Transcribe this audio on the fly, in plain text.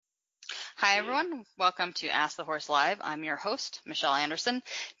Hi, everyone. Welcome to Ask the Horse Live. I'm your host, Michelle Anderson,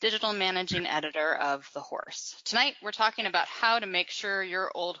 Digital Managing Editor of The Horse. Tonight, we're talking about how to make sure your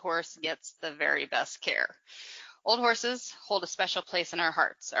old horse gets the very best care. Old horses hold a special place in our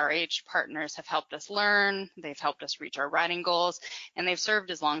hearts. Our aged partners have helped us learn, they've helped us reach our riding goals, and they've served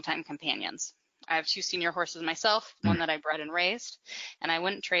as longtime companions. I have 2 senior horses myself, one that I bred and raised, and I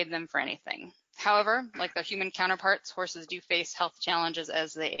wouldn't trade them for anything. However, like their human counterparts, horses do face health challenges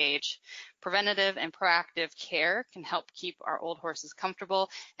as they age. Preventative and proactive care can help keep our old horses comfortable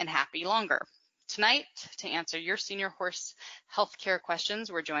and happy longer. Tonight, to answer your senior horse health care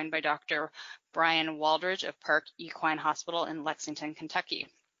questions, we're joined by Dr. Brian Waldridge of Park Equine Hospital in Lexington, Kentucky.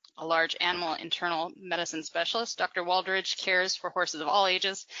 A large animal internal medicine specialist, Dr. Waldridge cares for horses of all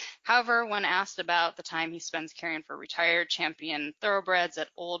ages. However, when asked about the time he spends caring for retired champion thoroughbreds at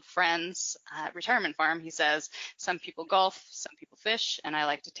Old Friends Retirement Farm, he says, "Some people golf, some people fish, and I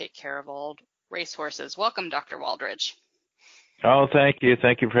like to take care of old race horses." Welcome, Dr. Waldridge. Oh, thank you.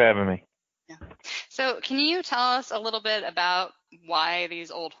 Thank you for having me. Yeah. So can you tell us a little bit about why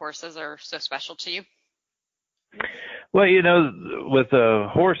these old horses are so special to you? Well, with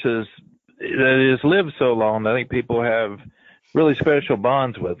horses that has lived so long, I think people have really special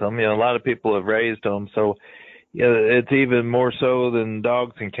bonds with them. A lot of people have raised them, so it's even more so than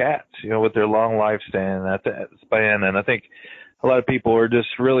dogs and cats. With their long lifespan, and I think a lot of people are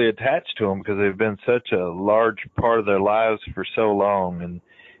just really attached to them because they've been such a large part of their lives for so long. And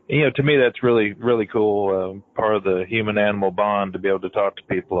to me, that's really, really cool. Part of the human-animal bond to be able to talk to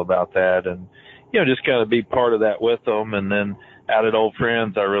people about that, and just kind of be part of that with them. And then out at Old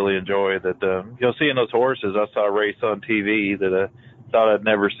Friends, I really enjoy that. Seeing those horses, I saw a race on TV that I thought I'd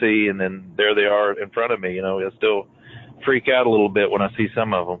never see, and then there they are in front of me. I still freak out a little bit when I see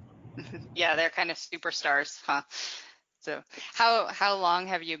some of them. Yeah, they're kind of superstars, huh? So how long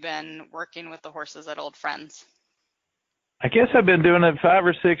have you been working with the horses at Old Friends? I guess I've been doing it 5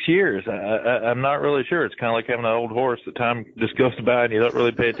 or 6 years. I'm not really sure. It's kind of like having an old horse. The time just goes by and you don't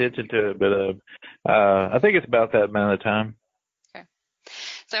really pay attention to it. But I think it's about that amount of time. Okay.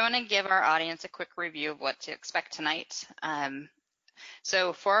 So I want to give our audience a quick review of what to expect tonight.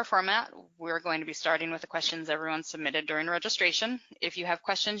 So for our format, we're going to be starting with the questions everyone submitted during registration. If you have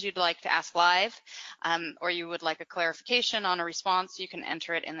questions you'd like to ask live, or you would like a clarification on a response, you can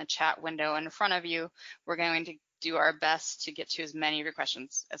enter it in the chat window in front of you. We're going to do our best to get to as many of your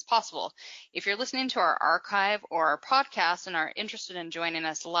questions as possible. If you're listening to our archive or our podcast and are interested in joining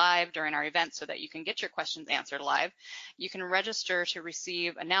us live during our event so that you can get your questions answered live, you can register to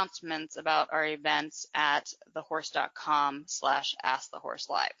receive announcements about our events at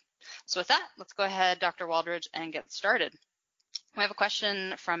thehorse.com/askthehorselive. So with that, let's go ahead, Dr. Waldridge, and get started. We have a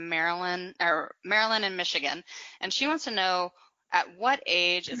question from Marilyn in Michigan, and she wants to know, at what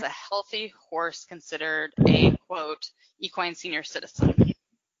age is a healthy horse considered a, quote, equine senior citizen?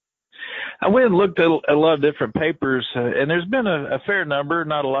 I went and looked at a lot of different papers, and there's been a fair number,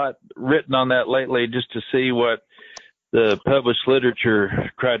 not a lot written on that lately, just to see what the published literature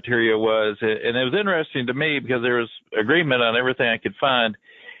criteria was. And it was interesting to me because there was agreement on everything I could find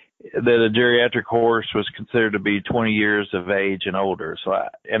that a geriatric horse was considered to be 20 years of age and older. So I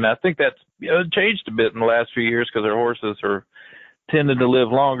think that's changed a bit in the last few years because our horses are tended to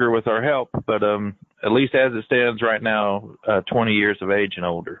live longer with our help, but at least as it stands right now, 20 years of age and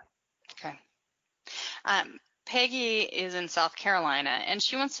older. Okay. Peggy is in South Carolina, and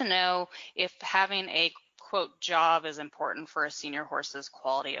she wants to know if having a, quote, job is important for a senior horse's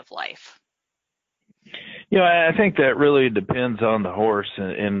quality of life. I think that really depends on the horse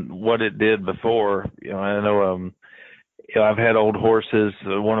and what it did before. I know I've had old horses,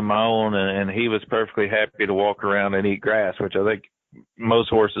 one of my own, and he was perfectly happy to walk around and eat grass, which I think most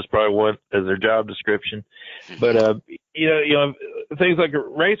horses probably want as their job description. But, things like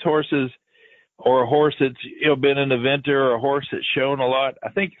race horses or a horse that's, been an eventer or a horse that's shown a lot, I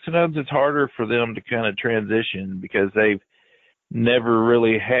think sometimes it's harder for them to kind of transition because they've never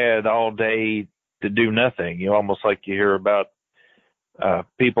really had all day to do nothing. Almost like you hear about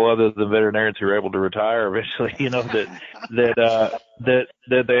people other than veterinarians who are able to retire eventually, that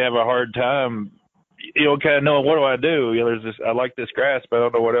they have a hard time, kind of knowing, what do I do? There's this, I like this grass, but I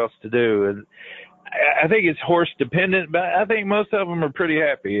don't know what else to do. And I think it's horse dependent, but I think most of them are pretty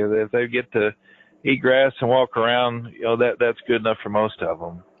happy if they get to eat grass and walk around. That's good enough for most of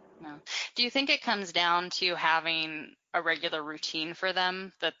them. No. Do you think it comes down to having a regular routine for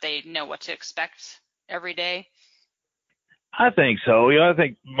them, that they know what to expect every day? I think so. I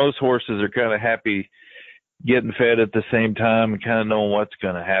think most horses are kind of happy getting fed at the same time and kind of knowing what's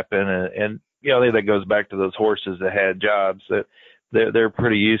going to happen. And I think that goes back to those horses that had jobs, that they're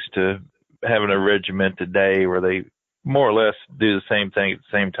pretty used to having a regimented day where they more or less do the same thing at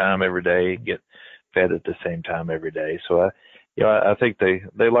the same time every day, get fed at the same time every day. So I think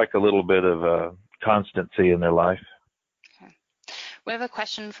they like a little bit of constancy in their life. Okay. We have a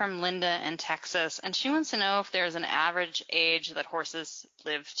question from Linda in Texas, and she wants to know if there's an average age that horses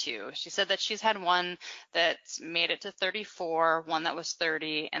live to. She said that she's had one that's made it to 34, one that was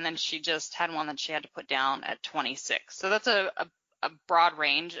 30, and then she just had one that she had to put down at 26. So that's a broad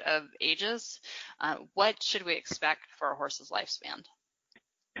range of ages. What should we expect for a horse's lifespan?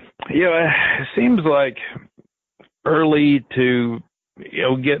 It seems like early to,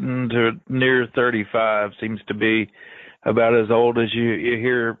 getting to near 35 seems to be about as old as you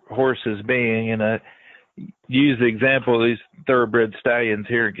hear horses being. And I use the example of these thoroughbred stallions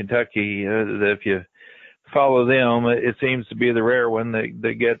here in Kentucky, that if you follow them, it seems to be the rare one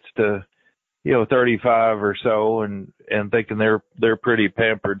that gets to 35 or so and thinking they're pretty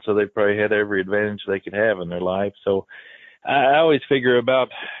pampered, so they probably had every advantage they could have in their life. So I always figure about,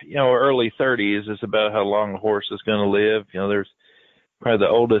 early 30s is about how long a horse is going to live. There's probably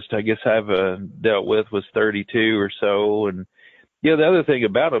the oldest I guess I've dealt with was 32 or so. And, the other thing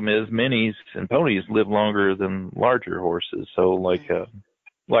about them is minis and ponies live longer than larger horses. So like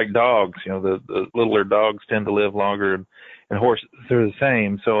dogs, the littler dogs tend to live longer, and horses are the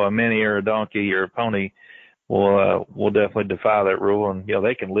same. So a mini or a donkey or a pony will definitely defy that rule. And,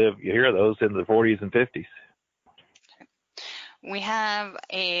 they can live, you hear those, in the 40s and 50s. We have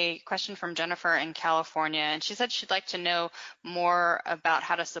a question from Jennifer in California, and she said she'd like to know more about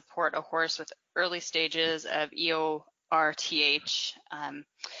how to support a horse with early stages of EORTH.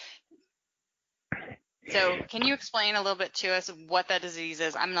 So can you explain a little bit to us what that disease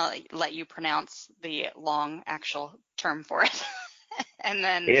is? I'm going to let you pronounce the long actual term for it, and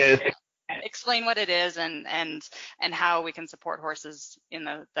then explain what it is and how we can support horses in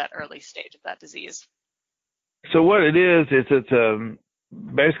that early stage of that disease. So what it is it's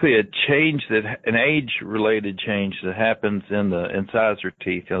basically a change, an age-related change that happens in the incisor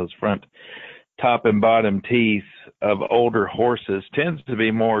teeth, those front top and bottom teeth of older horses tends to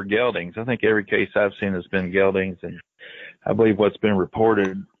be more geldings. I think every case I've seen has been geldings, and I believe what's been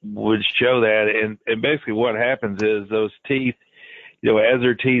reported would show that. And basically what happens is those teeth, as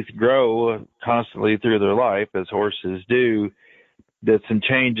their teeth grow constantly through their life, as horses do, that some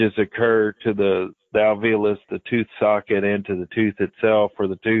changes occur to the alveolus, the tooth socket, and to the tooth itself, where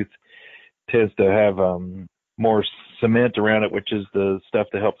the tooth tends to have more cement around it, which is the stuff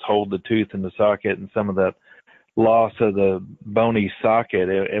that helps hold the tooth in the socket, and some of that loss of the bony socket.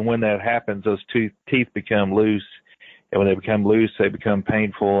 And when that happens, those teeth become loose. And when they become loose, they become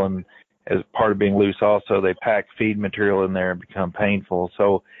painful. And as part of being loose also, they pack feed material in there and become painful.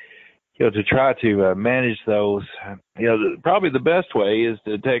 So, to try to manage those, probably the best way is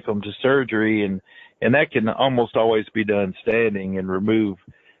to take them to surgery, and that can almost always be done standing, and remove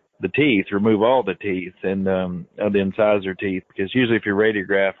all the teeth and of the incisor teeth, because usually if you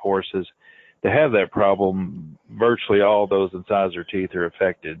radiograph horses that have that problem, virtually all those incisor teeth are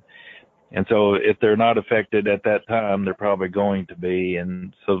affected. And so if they're not affected at that time, they're probably going to be.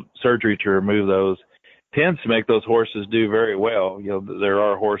 And so surgery to remove those tends to make those horses do very well. There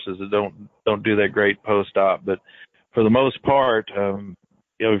are horses that don't do that great post-op, but for the most part,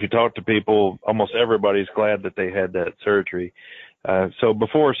 if you talk to people, almost everybody's glad that they had that surgery. So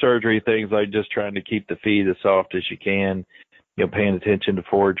before surgery, things like just trying to keep the feed as soft as you can, paying attention to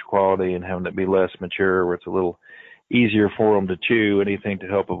forage quality and having it be less mature, where it's a little easier for them to chew, anything to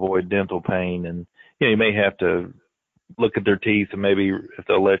help avoid dental pain. And, you may have to look at their teeth, and maybe if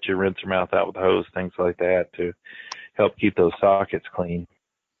they'll let you rinse their mouth out with a hose, things like that, to help keep those sockets clean.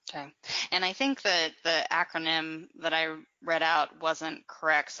 Okay. And I think that the acronym that I read out wasn't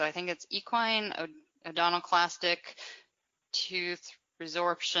correct. So I think it's equine odontoclastic tooth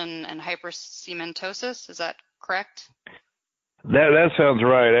resorption and hypercementosis. Is that correct? That sounds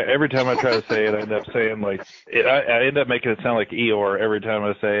right. Every time I try to say it, I end up saying I end up making it sound like Eeyore every time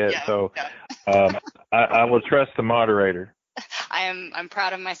I say it. Yeah, so yeah. I will trust the moderator. I'm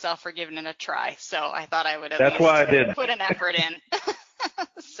proud of myself for giving it a try. So I thought I would That's why I did put an effort in.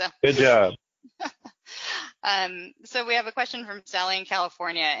 So good job. So we have a question from Sally in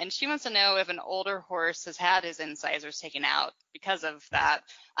California, and she wants to know if an older horse has had his incisors taken out because of that,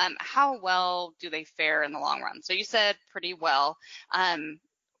 how well do they fare in the long run? So you said pretty well.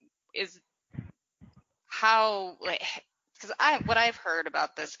 Because what I've heard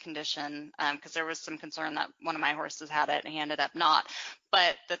about this condition, because there was some concern that one of my horses had it and he ended up not,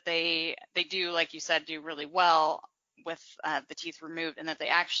 but that they do, like you said, do really well with the teeth removed, and that they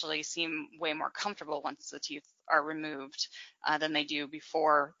actually seem way more comfortable once the teeth are removed than they do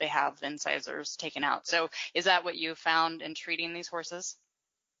before they have the incisors taken out. So is that what you found in treating these horses?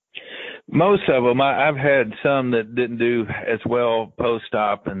 Most of them. I've had some that didn't do as well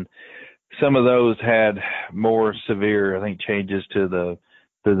post-op, and some of those had more severe, I think, changes to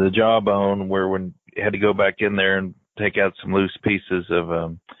the jawbone, where when you had to go back in there and take out some loose pieces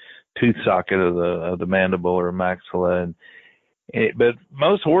of tooth socket of the mandible or maxilla, but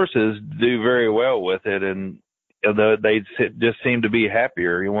most horses do very well with it, and they just seem to be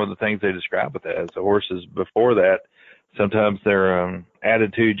happier. One of the things they describe it as, the horses before that, sometimes their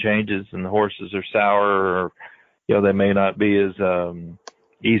attitude changes and the horses are sour, or they may not be as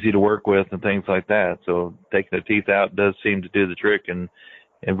easy to work with and things like that. So taking the teeth out does seem to do the trick, and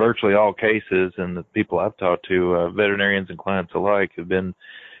in virtually all cases, and the people I've talked to, veterinarians and clients alike, have been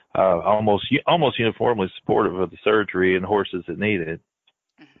almost uniformly supportive of the surgery in horses that need it.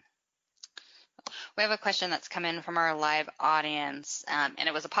 We have a question that's come in from our live audience, and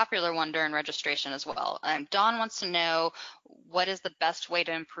it was a popular one during registration as well. Dawn wants to know, what is the best way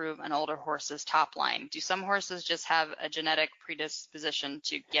to improve an older horse's top line? Do some horses just have a genetic predisposition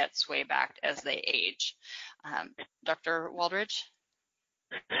to get sway back as they age? Dr. Waldridge?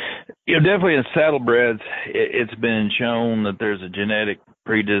 Definitely in saddlebreds, it's been shown that there's a genetic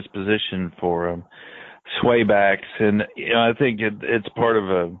predisposition for swaybacks, and I think it's part of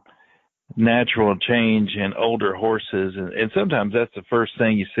a natural change in older horses, and sometimes that's the first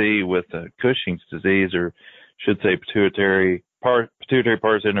thing you see with Cushing's disease, or should say pituitary pars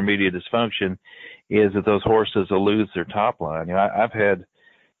intermedia dysfunction, is that those horses will lose their top line. I've had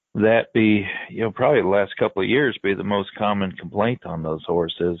that be, probably the last couple of years, be the most common complaint on those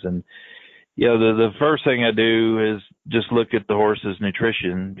horses. And the first thing I do is just look at the horse's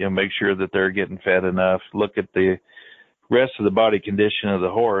nutrition, make sure that they're getting fed enough, look at the rest of the body condition of the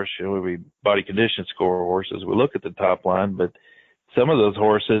horse. We body condition score horses. We look at the top line, but some of those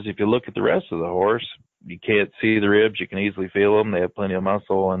horses, if you look at the rest of the horse, you can't see the ribs. You can easily feel them. They have plenty of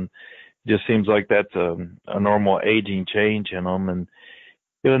muscle, and it just seems like that's a normal aging change in them. And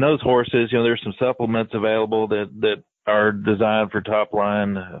in those horses, there's some supplements available that are designed for top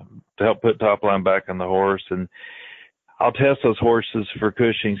line, to help put top line back on the horse. And I'll test those horses for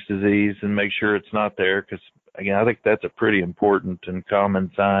Cushing's disease and make sure it's not there, because again, I think that's a pretty important and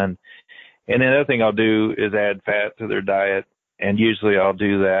common sign. And another thing I'll do is add fat to their diet, and usually I'll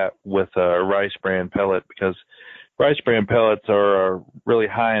do that with a rice bran pellet, because rice bran pellets are really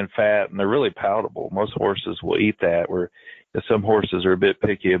high in fat and they're really palatable. Most horses will eat that, where some horses are a bit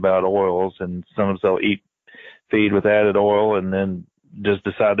picky about oils, and sometimes they'll feed with added oil and then just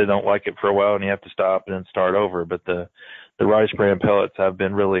decide they don't like it for a while, and you have to stop and then start over. But the rice bran pellets I've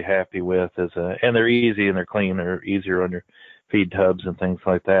been really happy with, and they're easy and they're clean. They're easier on your feed tubs and things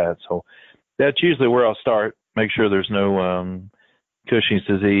like that. So that's usually where I'll start. Make sure there's no Cushing's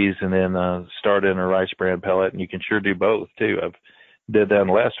disease, and then start in a rice bran pellet. And you can sure do both too. I've did that on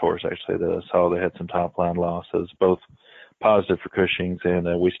the last horse actually that I saw that had some top line losses, both positive for Cushing's,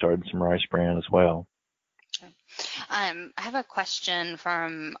 and we started some rice bran as well. I have a question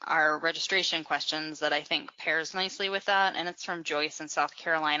from our registration questions that I think pairs nicely with that, and it's from Joyce in South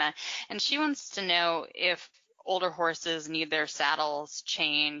Carolina. And she wants to know if older horses need their saddles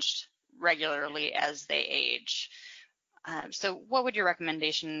changed regularly as they age. So what would your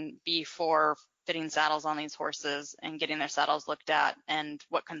recommendation be for fitting saddles on these horses and getting their saddles looked at, and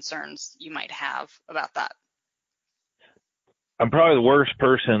what concerns you might have about that? I'm probably the worst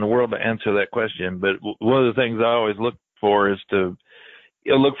person in the world to answer that question, but one of the things I always look for is to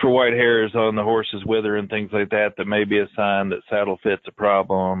look for white hairs on the horse's wither and things like that may be a sign that saddle fit's a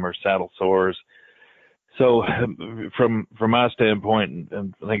problem, or saddle sores. So from my standpoint,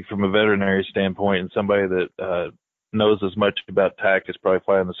 and I think from a veterinary standpoint, and somebody that knows as much about tack as probably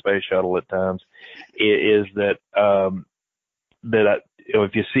flying the space shuttle at times, is that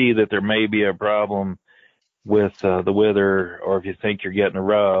if you see that there may be a problem with the wither, or if you think you're getting a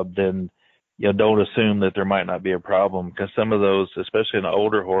rub, then don't assume that there might not be a problem, because some of those, especially an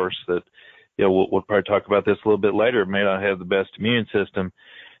older horse that we'll probably talk about this a little bit later, may not have the best immune system.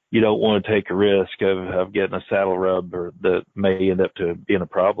 You don't want to take a risk of getting a saddle rub, or that may end up to being a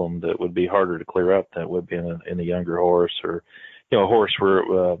problem that would be harder to clear up than it would be in a younger horse, or a horse where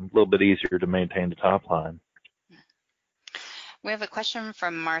a little bit easier to maintain the top line. We have a question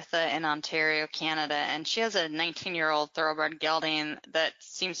from Martha in Ontario, Canada, and she has a 19-year-old thoroughbred gelding that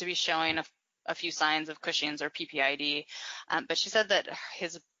seems to be showing a few signs of Cushing's or PPID, but she said that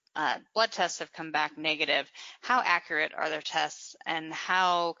his blood tests have come back negative. How accurate are their tests, and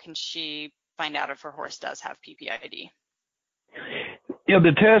how can she find out if her horse does have PPID?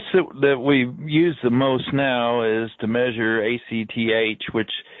 The test that we use the most now is to measure ACTH,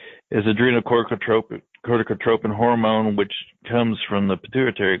 which is adrenocorticotropin hormone, which comes from the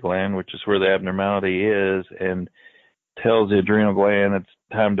pituitary gland, which is where the abnormality is, and tells the adrenal gland it's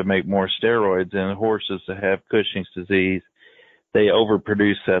time to make more steroids. And horses that have Cushing's disease, they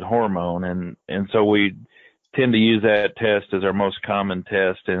overproduce that hormone, and so we tend to use that test as our most common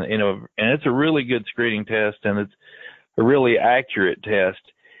test, and it's a really good screening test, and it's a really accurate test.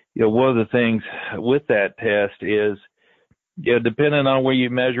 One of the things with that test is, depending on where you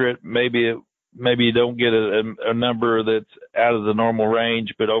measure it, maybe you don't get a number that's out of the normal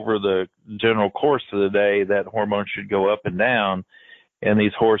range, but over the general course of the day, that hormone should go up and down. And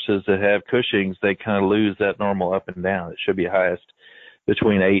these horses that have Cushing's, they kind of lose that normal up and down. It should be highest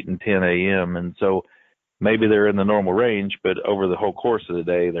between 8 and 10 a.m. And so maybe they're in the normal range, but over the whole course of the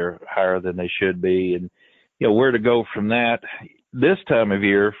day, they're higher than they should be. And, where to go from that? This time of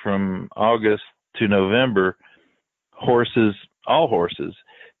year, from August to November, all horses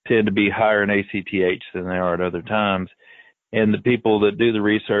tend to be higher in ACTH than they are at other times. And the people that do the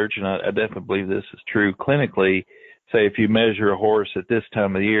research, and I definitely believe this is true clinically, say if you measure a horse at this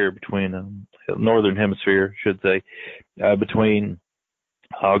time of the year between northern hemisphere, between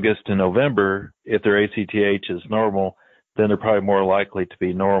August and November, if their ACTH is normal, then they're probably more likely to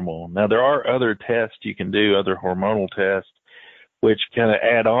be normal. Now, there are other tests you can do, other hormonal tests, which kind of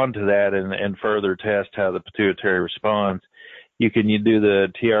add on to that and further test how the pituitary responds. You do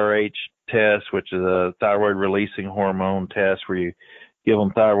the TRH test, which is a thyroid releasing hormone test, where you give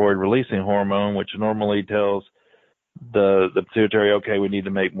them thyroid releasing hormone, which normally tells the pituitary, okay, we need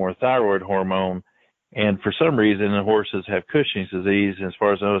to make more thyroid hormone. And for some reason, the horses have Cushing's disease, and as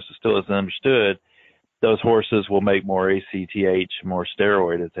far as I know, it still isn't understood, those horses will make more ACTH, more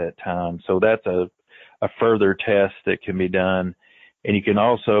steroid at that time. So that's a further test that can be done. And you can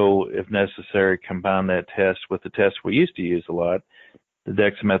also, if necessary, combine that test with the test we used to use a lot, the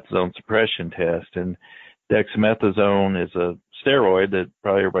dexamethasone suppression test. And dexamethasone is a steroid that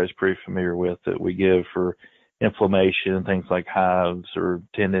probably everybody's pretty familiar with, that we give for inflammation and things like hives or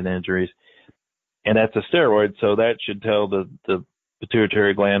tendon injuries. And that's a steroid, so that should tell the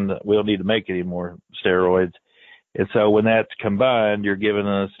pituitary gland that we don't need to make any more steroids. And so when that's combined, you're given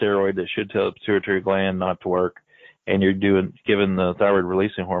a steroid that should tell the pituitary gland not to work, and you're given the thyroid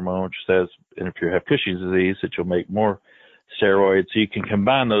releasing hormone, which says, and if you have Cushing's disease, that you'll make more steroids. So you can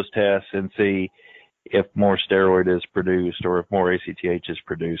combine those tests and see if more steroid is produced or if more ACTH is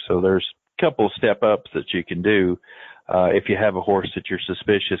produced. So there's a couple step ups that you can do if you have a horse that you're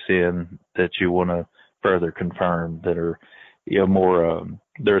suspicious in, that you want to further confirm, that are more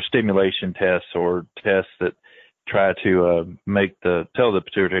there are stimulation tests or tests that try to tell the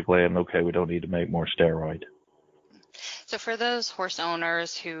pituitary gland, okay, we don't need to make more steroid. So for those horse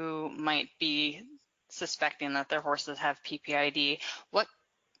owners who might be suspecting that their horses have PPID, what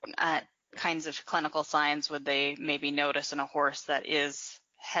kinds of clinical signs would they maybe notice in a horse that is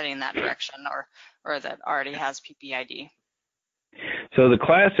heading that direction or that already has PPID? So the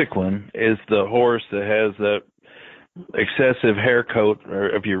classic one is the horse that has that excessive hair coat,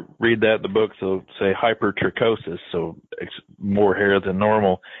 or if you read that in the book, they'll say hypertrichosis, so more hair than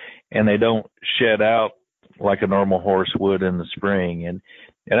normal, and they don't shed out like a normal horse would in the spring. And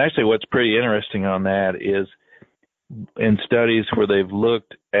actually what's pretty interesting on that is in studies where they've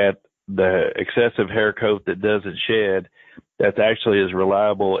looked at the excessive hair coat that doesn't shed, that's actually as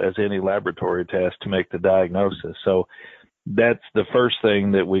reliable as any laboratory test to make the diagnosis. So that's the first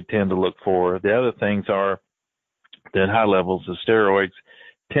thing that we tend to look for. The other things are that high levels of steroids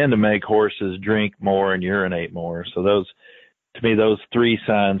tend to make horses drink more and urinate more. So those, to me, those three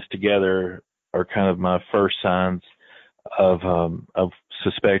signs together are kind of my first signs of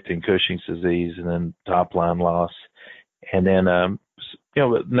suspecting Cushing's disease, and then top line loss, and then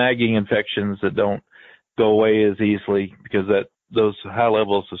nagging infections that don't go away as easily, because those high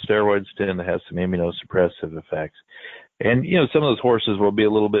levels of steroids tend to have some immunosuppressive effects. And some of those horses will be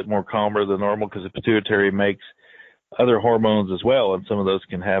a little bit more calmer than normal because the pituitary makes other hormones as well, and some of those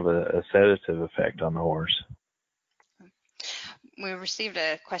can have a sedative effect on the horse. We received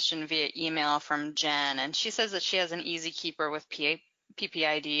a question via email from Jen, and she says that she has an easy keeper with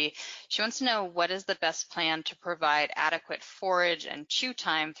PPID. She wants to know, what is the best plan to provide adequate forage and chew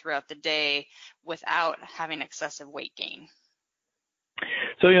time throughout the day without having excessive weight gain?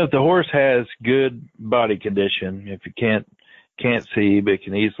 So, if the horse has good body condition, if you can't see but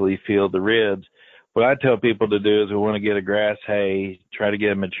can easily feel the ribs, what I tell people to do is we want to get a grass hay, try to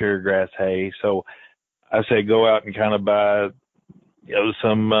get a mature grass hay. So I say go out and kind of buy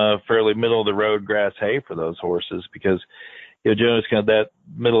some fairly middle of the road grass hay for those horses, because generally it's kind of that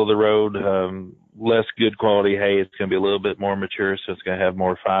middle of the road, less good quality hay. It's going to be a little bit more mature, so it's going to have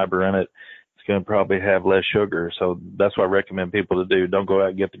more fiber in it. It's going to probably have less sugar. So that's what I recommend people to do. Don't go out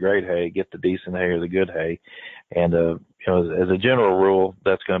and get the great hay, get the decent hay or the good hay. And, as a general rule,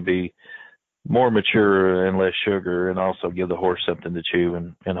 that's going to be more mature and less sugar, and also give the horse something to chew,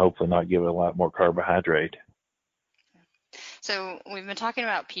 and hopefully not give it a lot more carbohydrate. So we've been talking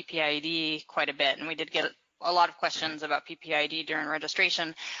about PPID quite a bit, and we did get a lot of questions about PPID during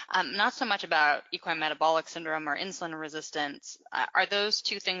registration, not so much about equine metabolic syndrome or insulin resistance. Are those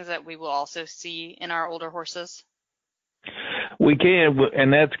two things that we will also see in our older horses? We can,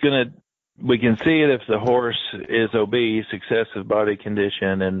 and we can see it if the horse is obese, excessive body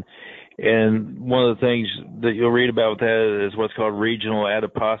condition, and one of the things that you'll read about with that is what's called regional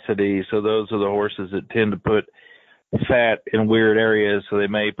adiposity. So those are the horses that tend to put fat in weird areas. So they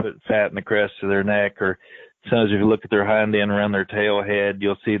may put fat in the crest of their neck, or sometimes if you look at their hind end around their tail head,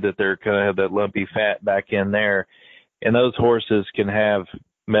 you'll see that they're kind of have that lumpy fat back in there. And those horses can have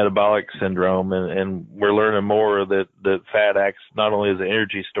metabolic syndrome, and we're learning more that fat acts not only as an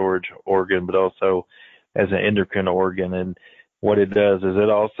energy storage organ, but also as an endocrine organ. And what it does is it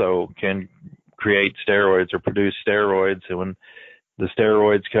also can create steroids or produce steroids. And when the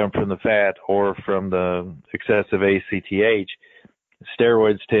steroids come from the fat or from the excessive ACTH,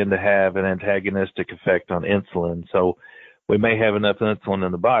 steroids tend to have an antagonistic effect on insulin. So we may have enough insulin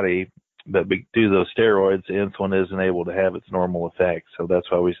in the body, but due to those steroids, insulin isn't able to have its normal effect. So that's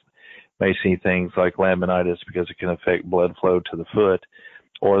why we may see things like laminitis, because it can affect blood flow to the foot.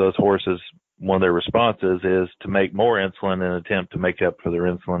 Or those horses, one of their responses is to make more insulin in an attempt to make up for their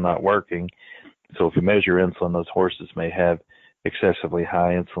insulin not working. So if you measure insulin, those horses may have excessively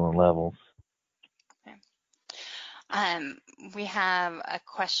high insulin levels. We have a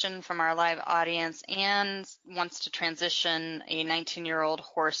question from our live audience. Anne wants to transition a 19-year-old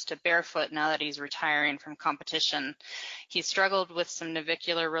horse to barefoot now that he's retiring from competition. He struggled with some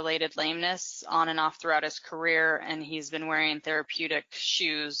navicular-related lameness on and off throughout his career, and he's been wearing therapeutic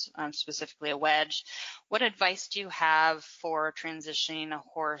shoes, specifically a wedge. What advice do you have for transitioning a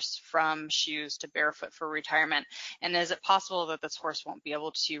horse from shoes to barefoot for retirement? And is it possible that this horse won't be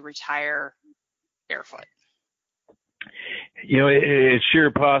able to retire barefoot? It's sure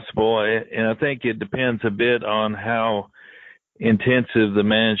possible, and I think it depends a bit on how intensive the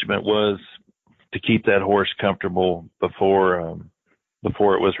management was to keep that horse comfortable before it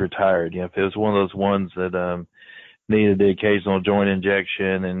was retired. If it was one of those ones that needed the occasional joint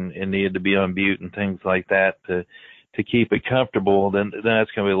injection and needed to be on bute and things like that to keep it comfortable, then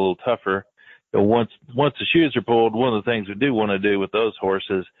that's going to be a little tougher. But once the shoes are pulled, one of the things we do want to do with those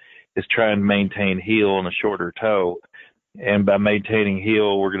horses is try and maintain heel and a shorter toe. And by maintaining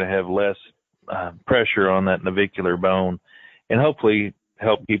heel, we're going to have less pressure on that navicular bone, and hopefully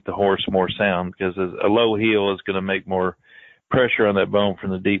help keep the horse more sound, because a low heel is going to make more pressure on that bone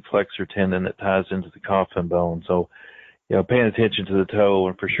from the deep flexor tendon that ties into the coffin bone. So, paying attention to the toe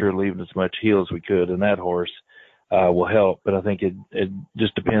and for sure leaving as much heel as we could in that horse will help. But I think it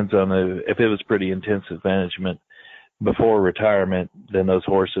just depends on if it was pretty intensive management before retirement, then those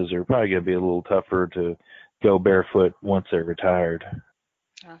horses are probably going to be a little tougher to go barefoot once they're retired.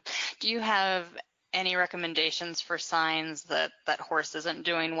 Do you have any recommendations for signs that horse isn't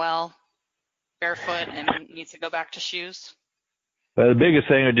doing well barefoot and needs to go back to shoes? The biggest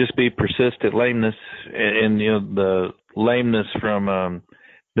thing would just be persistent lameness, and the lameness from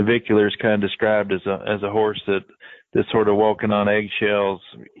navicular is kind of described as a horse that's sort of walking on eggshells.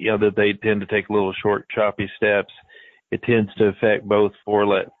 That they tend to take little short, choppy steps. It tends to affect both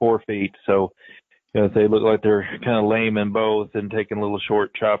forefeet. So if they look like they're kind of lame in both and taking little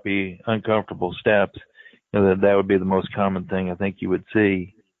short, choppy, uncomfortable steps, that would be the most common thing I think you would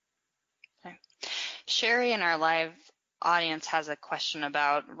see. Okay. Sherry in our live audience has a question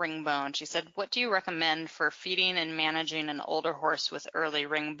about ring bone. She said, what do you recommend for feeding and managing an older horse with early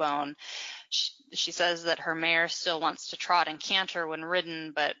ring bone? She says that her mare still wants to trot and canter when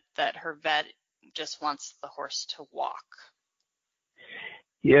ridden, but that her vet just wants the horse to walk.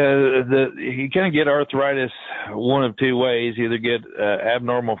 Yeah, you kind of get arthritis one of two ways. Either get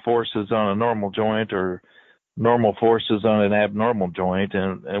abnormal forces on a normal joint or normal forces on an abnormal joint.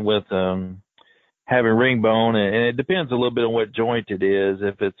 And with having ring bone, and it depends a little bit on what joint it is.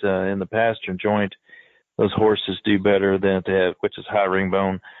 If it's in the pastern joint, those horses do better than if they have, which is high ring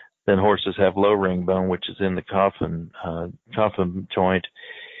bone, than horses have low ring bone, which is in the coffin joint.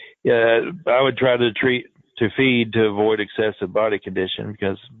 Yeah, I would try to feed to avoid excessive body condition,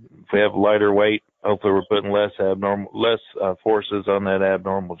 because if we have lighter weight hopefully we're putting less forces on that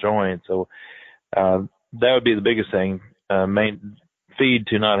abnormal joint. So that would be the biggest thing. Feed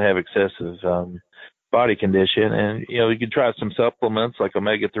to not have excessive body condition, and you could try some supplements like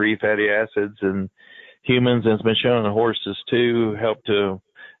omega-3 fatty acids in humans, and it's been shown in horses too, help to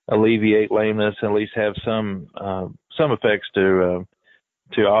alleviate lameness and at least have some effects to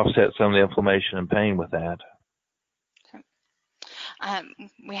offset some of the inflammation and pain with that.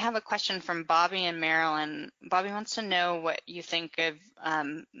 We have a question from Bobby in Maryland. Bobby wants to know what you think of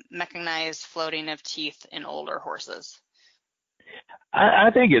mechanized floating of teeth in older horses. I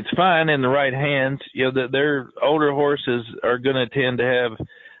think it's fine in the right hands. Their older horses are going to tend to have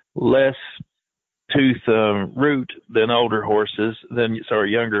less tooth root than younger horses.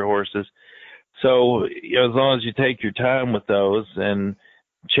 So as long as you take your time with those and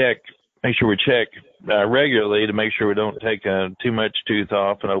make sure we check regularly to make sure we don't take too much tooth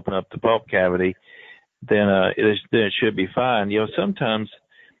off and open up the pulp cavity, then it should be fine. Sometimes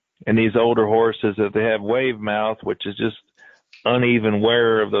in these older horses, if they have wave mouth, which is just uneven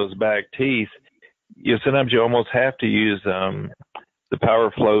wear of those back teeth, sometimes you almost have to use the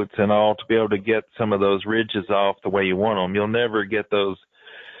power floats and all to be able to get some of those ridges off the way you want them. You'll never get those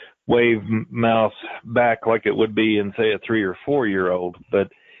wave mouth back like it would be in, say, a 3 or 4 year old,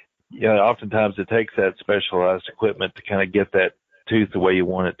 but oftentimes it takes that specialized equipment to kind of get that tooth the way you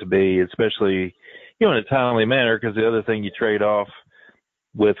want it to be, especially in a timely manner, because the other thing you trade off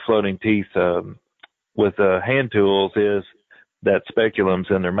with floating teeth with hand tools is that speculum's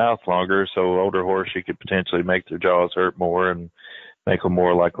in their mouth longer. So older horse, you could potentially make their jaws hurt more and make them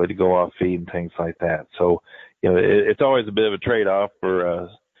more likely to go off feed and things like that. So it's always a bit of a trade-off for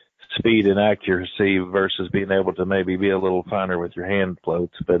speed and accuracy versus being able to maybe be a little finer with your hand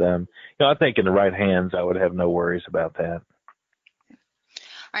floats. But I think in the right hands, I would have no worries about that.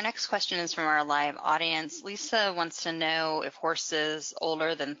 Our next question is from our live audience. Lisa wants to know if horses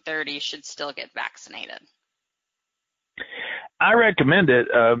older than 30 should still get vaccinated. I recommend it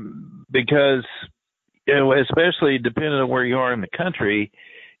because, especially depending on where you are in the country,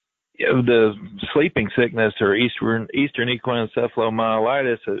 the sleeping sickness or Eastern equine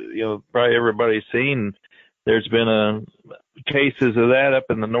encephalomyelitis, probably everybody's seen. There's been cases of that up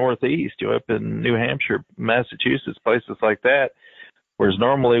in the Northeast, up in New Hampshire, Massachusetts, places like that. Whereas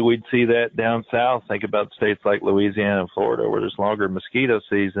normally we'd see that down south. Think about states like Louisiana and Florida where there's longer mosquito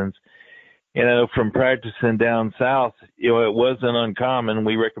seasons. From practicing down south, it wasn't uncommon.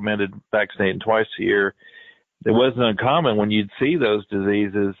 We recommended vaccinating twice a year. It wasn't uncommon when you'd see those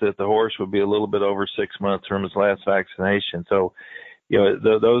diseases that the horse would be a little bit over 6 months from his last vaccination. So,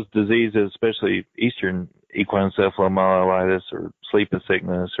 those diseases, especially Eastern equine encephalomyelitis or sleeping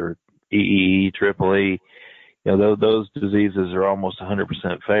sickness or EEE, triple E, those diseases are almost 100%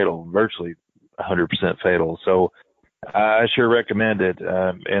 fatal, virtually 100% fatal. So I sure recommend it.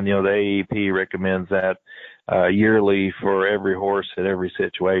 And the AEP recommends that yearly for every horse at every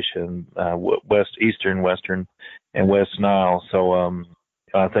situation, Eastern, Western, and West Nile. So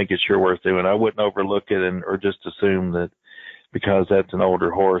I think it's sure worth doing. I wouldn't overlook it or just assume that because that's an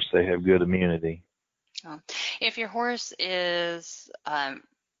older horse, they have good immunity. If your horse is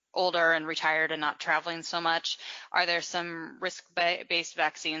older and retired and not traveling so much, are there some risk-based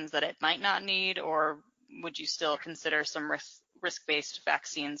vaccines that it might not need, or would you still consider some risk-based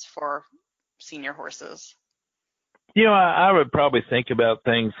vaccines for senior horses? I would probably think about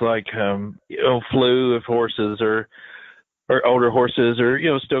things like, flu if horses or older horses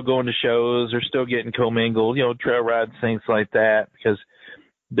are, still going to shows or still getting commingled, trail rides, things like that, because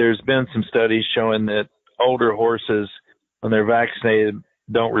there's been some studies showing that older horses, when they're vaccinated,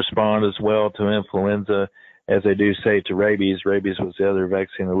 don't respond as well to influenza as they do, say, to rabies. Rabies was the other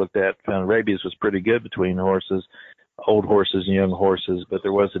vaccine they looked at. Found rabies was pretty good between horses, old horses and young horses, but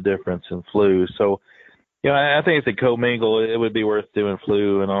there was a difference in flu. So, I think if they commingle, it would be worth doing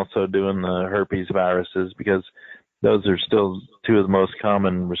flu and also doing the herpes viruses, because those are still two of the most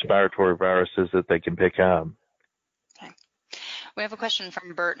common respiratory viruses that they can pick up. Okay. We have a question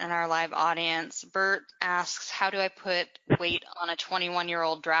from Bert in our live audience. Bert asks, how do I put weight on a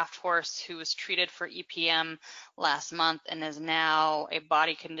 21-year-old draft horse who was treated for EPM last month and is now a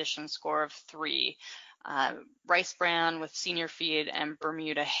body condition score of 3? Rice bran with senior feed and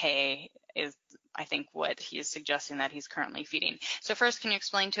Bermuda hay is, I think, what he is suggesting that he's currently feeding. So first, can you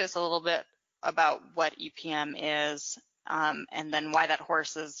explain to us a little bit about what EPM is, and then why that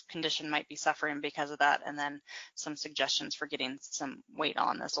horse's condition might be suffering because of that, and then some suggestions for getting some weight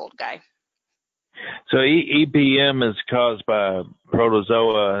on this old guy? So EPM is caused by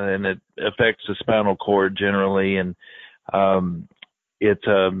protozoa, and it affects the spinal cord generally, and it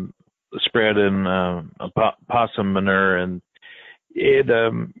spread in possum manure, and it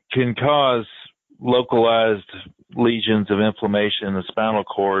can cause localized lesions of inflammation in the spinal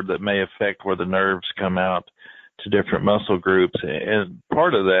cord that may affect where the nerves come out to different muscle groups. And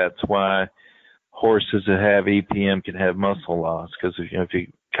part of that's why horses that have EPM can have muscle loss, because if you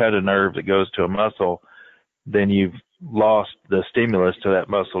cut a nerve that goes to a muscle, then you've lost the stimulus to that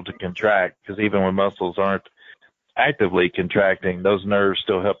muscle to contract, because even when muscles aren't actively contracting, those nerves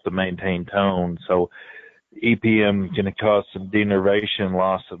still help to maintain tone. So EPM can cause some denervation,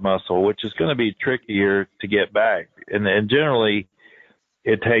 loss of muscle, which is going to be trickier to get back. And generally,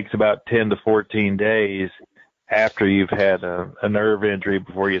 it takes about 10 to 14 days after you've had a nerve injury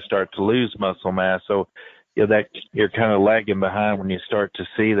before you start to lose muscle mass. So that you're kind of lagging behind when you start to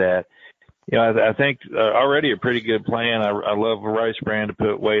see that. I think already a pretty good plan. I love Rice Brand to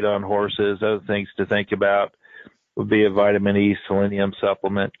put weight on horses. Other things to think about would be a vitamin E selenium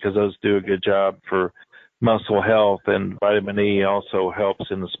supplement, because those do a good job for muscle health, and vitamin E also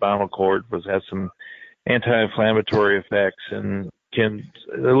helps in the spinal cord, because it has some anti-inflammatory effects and can,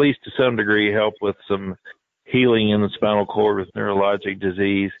 at least to some degree, help with some healing in the spinal cord with neurologic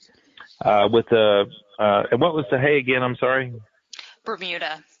disease. And what was the hay again? I'm sorry.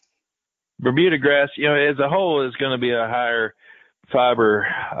 Bermuda grass, as a whole, is going to be a higher fiber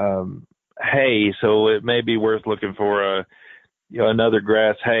hay, so it may be worth looking for another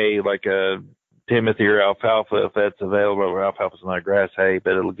grass hay like a Timothy or alfalfa, if that's available. Or alfalfa's not grass hay,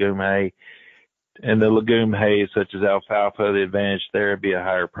 but a legume hay. And the legume hay, such as alfalfa, the advantage there would be a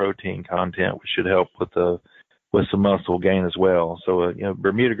higher protein content, which should help with some muscle gain as well. So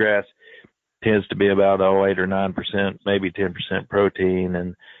Bermuda grass tends to be about 8 or 9%, maybe 10% protein,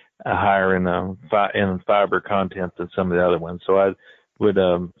 and higher in fiber content than some of the other ones. So I would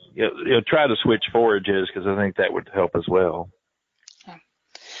try to switch forages, because I think that would help as well. Okay.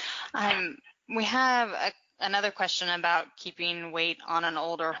 We have another question about keeping weight on an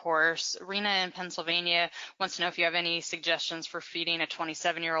older horse. Rena in Pennsylvania wants to know if you have any suggestions for feeding a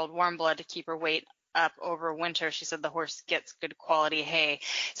 27-year-old warm blood to keep her weight up over winter. She said the horse gets good quality hay.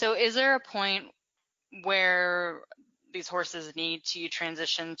 So is there a point where these horses need to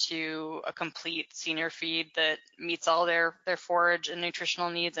transition to a complete senior feed that meets all their forage and nutritional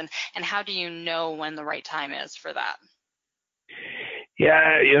needs? And how do you know when the right time is for that?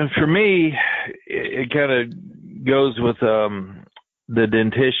 Yeah, for me, it kind of goes with the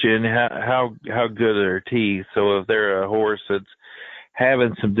dentition, how good are their teeth. So if they're a horse that's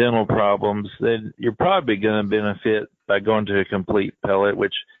having some dental problems, then you're probably going to benefit by going to a complete pellet,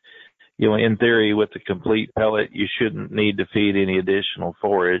 which, in theory, with the complete pellet, you shouldn't need to feed any additional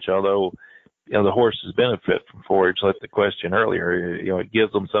forage, although, the horses benefit from forage, like the question earlier. It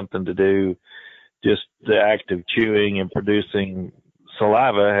gives them something to do. Just the act of chewing and producing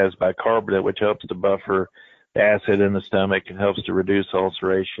saliva has bicarbonate, which helps to buffer the acid in the stomach and helps to reduce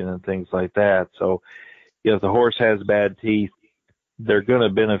ulceration and things like that. So if the horse has bad teeth, they're going to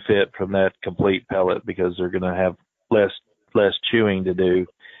benefit from that complete pellet, because they're going to have less chewing to do.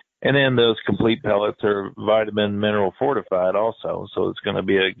 And then those complete pellets are vitamin mineral fortified also. So it's going to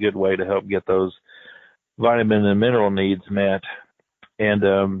be a good way to help get those vitamin and mineral needs met.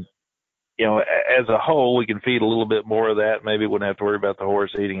 And, as a whole, we can feed a little bit more of that. Maybe we wouldn't have to worry about the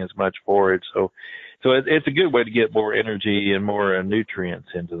horse eating as much forage. So it's a good way to get more energy and more nutrients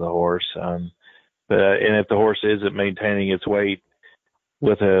into the horse. And if the horse isn't maintaining its weight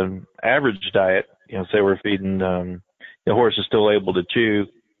with an average diet, say we're feeding, the horse is still able to chew,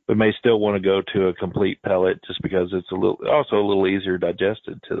 but may still want to go to a complete pellet, just because it's also a little easier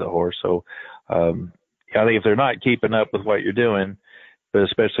digested to the horse. So I think if they're not keeping up with what you're doing, but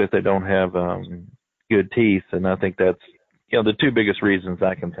especially if they don't have good teeth, and I think that's the two biggest reasons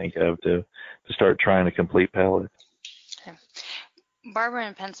I can think of to start trying a complete pellet. Okay. Barbara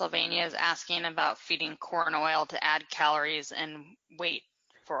in Pennsylvania is asking about feeding corn oil to add calories and weight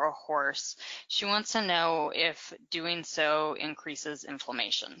for a horse. She wants to know if doing so increases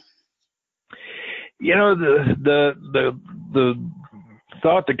inflammation. The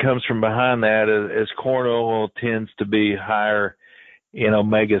thought that comes from behind that is corn oil tends to be higher in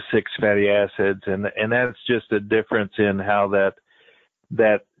omega-6 fatty acids, and that's just a difference in how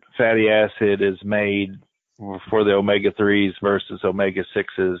that fatty acid is made for the omega-3s versus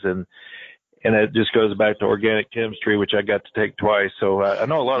omega-6s, and it just goes back to organic chemistry, which I got to take twice, so I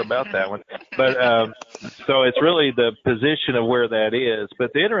know a lot about that one. But so it's really the position of where that is.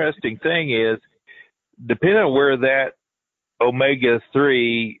 But the interesting thing is, depending on where that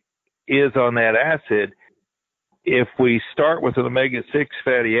omega-3 is on that acid, if we start with an omega-6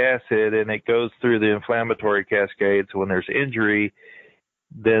 fatty acid and it goes through the inflammatory cascade, so when there's injury,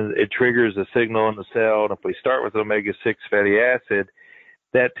 then it triggers a signal in the cell. And if we start with omega-6 fatty acid,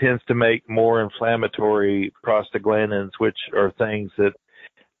 that tends to make more inflammatory prostaglandins, which are things that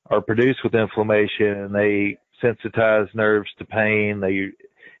are produced with inflammation, and they sensitize nerves to pain. They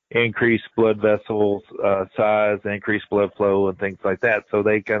increase blood vessels size, increase blood flow, and things like that. So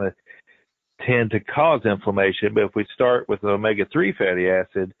they kind of tend to cause inflammation. But if we start with omega-3 fatty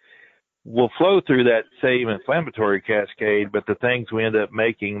acid, we'll flow through that same inflammatory cascade, but the things we end up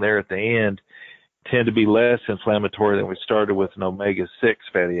making there at the end tend to be less inflammatory than we started with an omega-6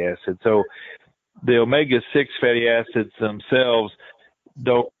 fatty acid. So the omega-6 fatty acids themselves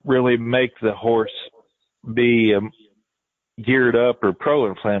don't really make the horse be geared up or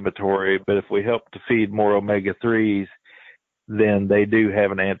pro-inflammatory, but if we help to feed more omega-3s, then they do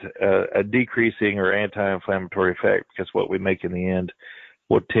have a decreasing or anti-inflammatory effect, because what we make in the end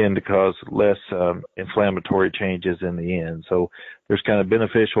will tend to cause less inflammatory changes in the end. So there's kind of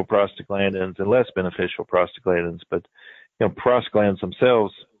beneficial prostaglandins and less beneficial prostaglandins, but prostaglandins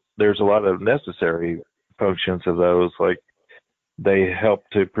themselves, there's a lot of necessary functions of those, like they help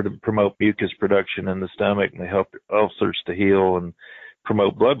to promote mucus production in the stomach, and they help ulcers to heal and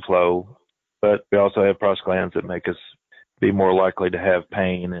promote blood flow. But we also have prostaglandins that make us be more likely to have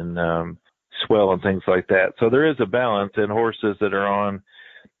pain and swell and things like that. So there is a balance, in horses that are on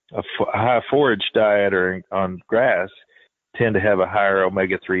a high forage diet or on grass tend to have a higher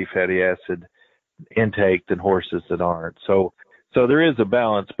omega-3 fatty acid intake than horses that aren't. So there is a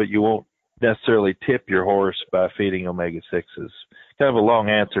balance, but you won't necessarily tip your horse by feeding omega-6s. Kind of a long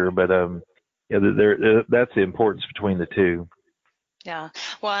answer, but that's the importance between the two. Yeah,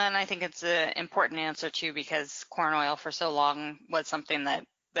 well, and I think it's an important answer too, because corn oil for so long was something that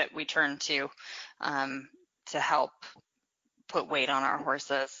we turned to help put weight on our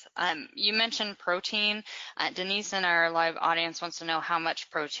horses. You mentioned protein. Denise in our live audience wants to know, how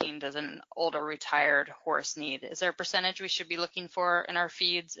much protein does an older retired horse need? Is there a percentage we should be looking for in our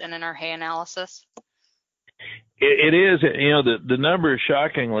feeds and in our hay analysis? It is, the number is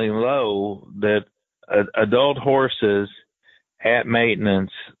shockingly low, that adult horses at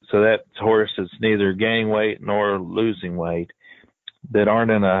maintenance, so that horse is neither gaining weight nor losing weight, that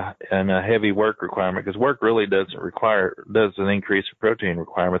aren't in a heavy work requirement, because work really doesn't increase the protein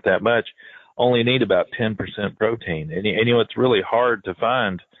requirement that much, only need about 10% protein. And it's really hard to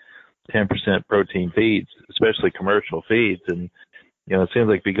find 10% protein feeds, especially commercial feeds. And, it seems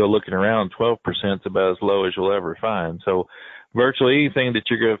like if you go looking around, 12% is about as low as you'll ever find. So virtually anything that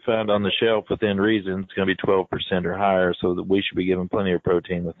you're going to find on the shelf within reason is going to be 12% or higher, so that we should be given plenty of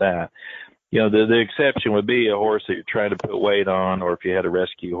protein with that. The exception would be a horse that you're trying to put weight on, or if you had a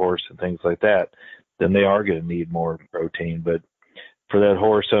rescue horse and things like that, then they are going to need more protein. But for that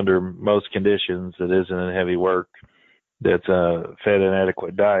horse under most conditions that isn't in heavy work, that's fed an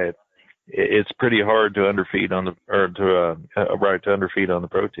adequate diet, it's pretty hard to underfeed on the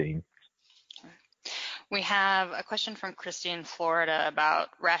protein. We have a question from Christy in Florida about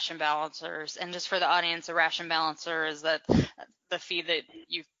ration balancers. And just for the audience, a ration balancer is the feed that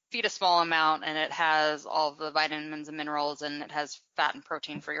you feed a small amount, and it has all of the vitamins and minerals, and it has fat and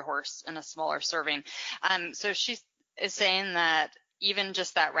protein for your horse in a smaller serving. So she is saying that even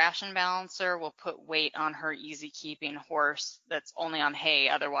just that ration balancer will put weight on her easy keeping horse that's only on hay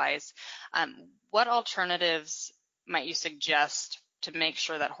otherwise. What alternatives might you suggest to make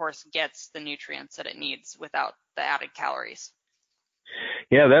sure that horse gets the nutrients that it needs without the added calories?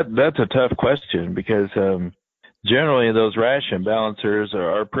 Yeah, that's a tough question, because generally those ration balancers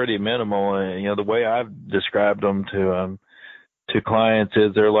are pretty minimal. And, the way I've described them to clients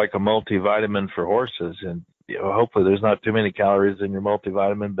is they're like a multivitamin for horses. And hopefully there's not too many calories in your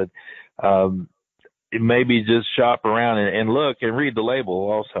multivitamin, but maybe just shop around and look and read the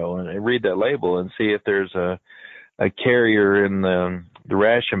label also, and read that label and see if there's a carrier in the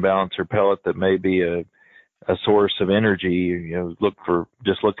ration balancer pellet that may be a source of energy. Look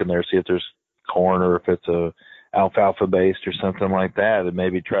in there, see if there's corn, or if it's a alfalfa based or something like that, and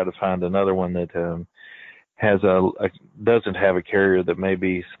maybe try to find another one that doesn't have a carrier that may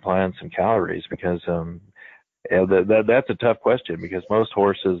be supplying some calories, because that's a tough question, because most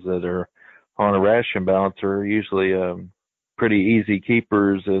horses that are on a ration balancer are usually pretty easy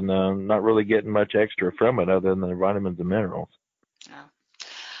keepers and not really getting much extra from it other than the vitamins and minerals. Oh.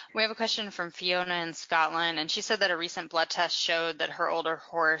 We have a question from Fiona in Scotland, and she said that a recent blood test showed that her older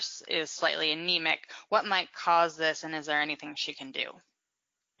horse is slightly anemic. What might cause this, and is there anything she can do?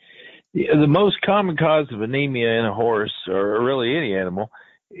 Yeah, the most common cause of anemia in a horse, or really any animal,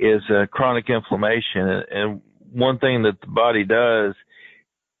 is chronic inflammation. And one thing that the body does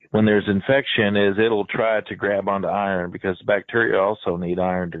when there's infection is it'll try to grab onto iron, because bacteria also need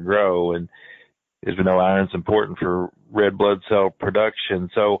iron to grow. And as we know, iron's important for red blood cell production.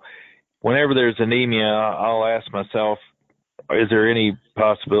 So whenever there's anemia, I'll ask myself, is there any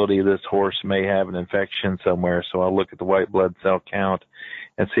possibility this horse may have an infection somewhere? So I'll look at the white blood cell count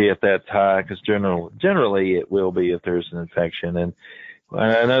and see if that's high, because generally it will be if there's an infection. And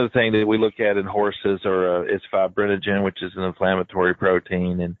another thing that we look at in horses is fibrinogen, which is an inflammatory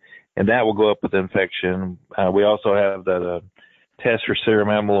protein, and that will go up with infection. We also have the test for serum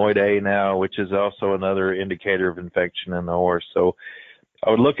amyloid A now, which is also another indicator of infection in the horse. So I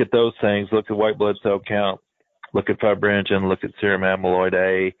would look at those things, look at white blood cell count, look at fibrinogen, look at serum amyloid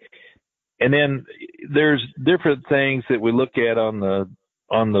A. And then there's different things that we look at on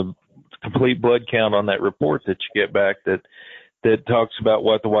the complete blood count on that report that you get back that talks about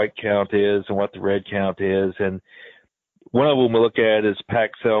what the white count is and what the red count is. And one of them we look at is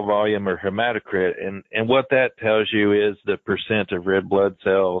packed cell volume, or hematocrit. And what that tells you is the percent of red blood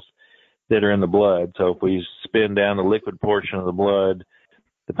cells that are in the blood. So if we spin down the liquid portion of the blood,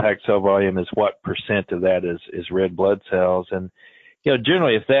 the packed cell volume is what percent of that is red blood cells. And,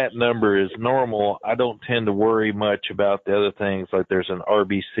 generally if that number is normal, I don't tend to worry much about the other things, like there's an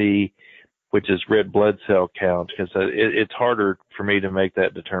RBC, which is red blood cell count, because it's harder for me to make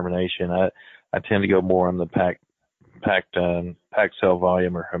that determination. I tend to go more on the packed cell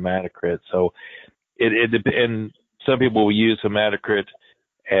volume, or hematocrit. So and some people will use hematocrit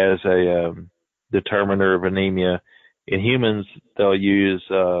as a determiner of anemia. In humans, they'll use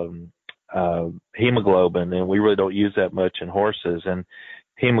hemoglobin, and we really don't use that much in horses. And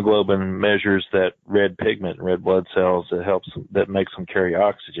hemoglobin measures that red pigment in red blood cells that makes them carry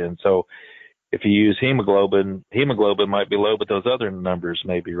oxygen. So if you use hemoglobin might be low, but those other numbers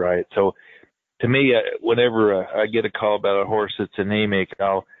may be right. So to me, whenever I get a call about a horse that's anemic,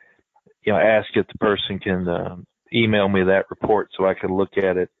 I'll ask if the person can email me that report so I can look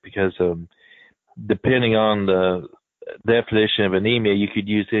at it, because depending on the definition of anemia, you could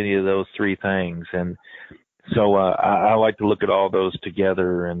use any of those three things. And so I like to look at all those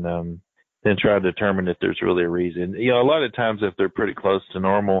together and then try to determine if there's really a reason. A lot of times if they're pretty close to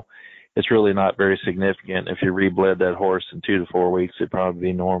normal, it's really not very significant. If you rebled that horse in 2 to 4 weeks, it'd probably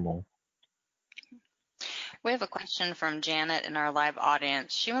be normal. We have a question from Janet in our live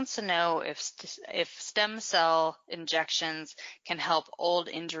audience. She wants to know if stem cell injections can help old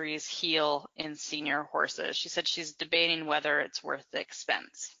injuries heal in senior horses. She said she's debating whether it's worth the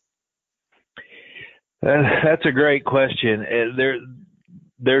expense. That's a great question.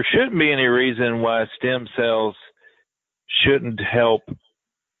 There shouldn't be any reason why stem cells shouldn't help.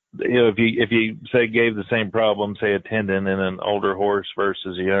 If you say gave the same problem, say a tendon in an older horse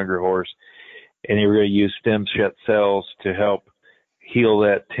versus a younger horse, and you're going to use stem cells to help heal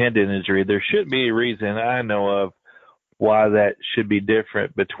that tendon injury, there shouldn't be a reason I know of why that should be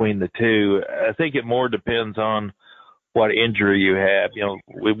different between the two. I think it more depends on what injury you have.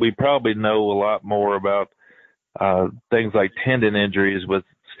 We probably know a lot more about things like tendon injuries with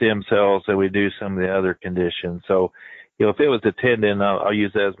stem cells than we do some of the other conditions. So, if it was a tendon, I'll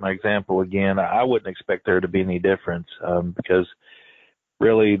use that as my example again. I wouldn't expect there to be any difference because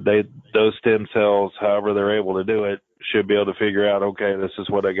really those stem cells, however they're able to do it, should be able to figure out, okay, this is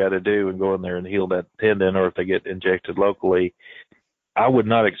what I got to do and go in there and heal that tendon, or if they get injected locally. I would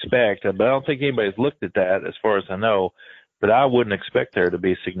not expect, but I don't think anybody's looked at that as far as I know, but I wouldn't expect there to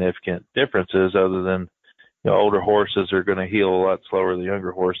be significant differences other than, older horses are going to heal a lot slower than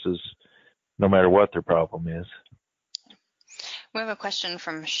younger horses, no matter what their problem is. We have a question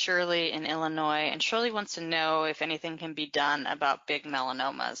from Shirley in Illinois, and Shirley wants to know if anything can be done about big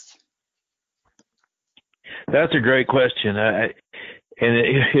melanomas. That's a great question. And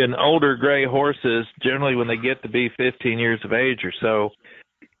in older gray horses, generally when they get to be 15 years of age or so,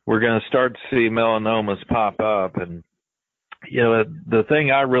 we're going to start to see melanomas pop up. And, the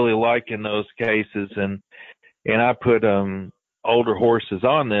thing I really like in those cases, and I put older horses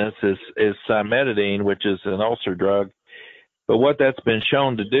on this, is cimetidine, which is an ulcer drug. But what that's been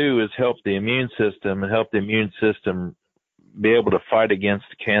shown to do is help the immune system and help the immune system be able to fight against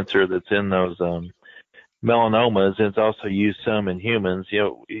the cancer that's in those melanomas. And it's also used some in humans.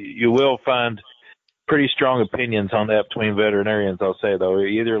 You will find pretty strong opinions on that between veterinarians, I'll say, though.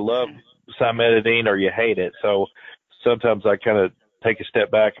 You either love cimetidine or you hate it. So sometimes I kind of take a step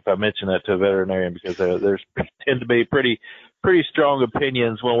back if I mention that to a veterinarian, because there's tend to be pretty strong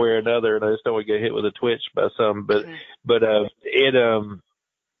opinions one way or another, and I just don't want to get hit with a twitch by some. But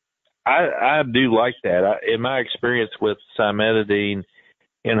I do like that. In my experience with cimetidine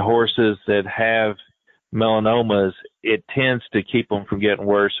in horses that have melanomas, it tends to keep them from getting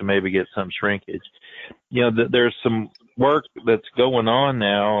worse and maybe get some shrinkage. There's some work that's going on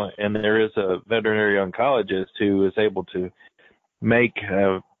now, and there is a veterinary oncologist who is able to make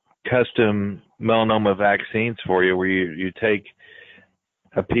custom melanoma vaccines for you, where you take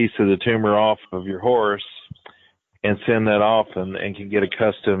a piece of the tumor off of your horse and send that off and can get a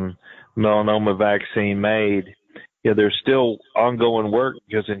custom melanoma vaccine made. There's still ongoing work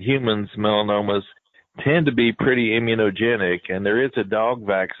because in humans, melanomas tend to be pretty immunogenic, and there is a dog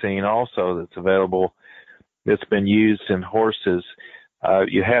vaccine also that's available that's been used in horses.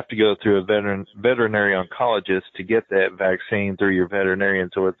 You have to go through a veterinary oncologist to get that vaccine through your veterinarian.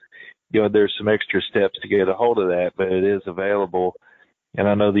 So it's, there's some extra steps to get a hold of that, but it is available. And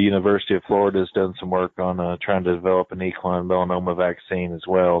I know the University of Florida has done some work on trying to develop an equine melanoma vaccine as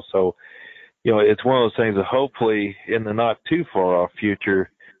well. So, it's one of those things that hopefully in the not too far off future,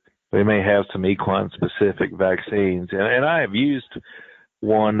 we may have some equine specific vaccines. And I have used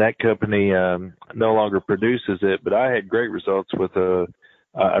one. That company no longer produces it, but I had great results with an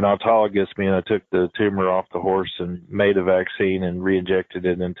autologous, meaning I took the tumor off the horse and made a vaccine and re-injected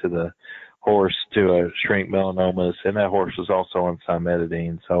it into the horse to shrink melanomas, and that horse was also on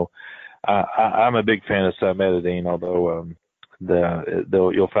cimetidine. So I'm a big fan of cimetidine, although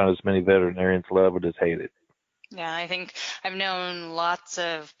you'll find as many veterinarians love it as hate it. Yeah, I think I've known lots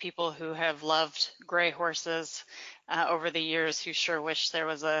of people who have loved gray horses over the years who sure wish there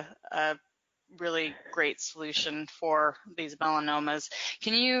was a really great solution for these melanomas.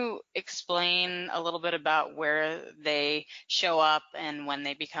 Can you explain a little bit about where they show up and when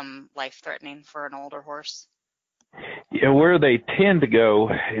they become life-threatening for an older horse? Yeah, where they tend to go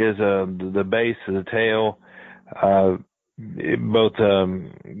is the base of the tail. Both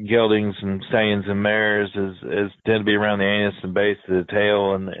geldings and steins and mares is tend to be around the anus and base of the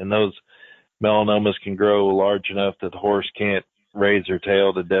tail, and those melanomas can grow large enough that the horse can't raise their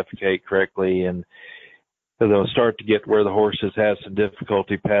tail to defecate correctly, and so they'll start to get where the horses have some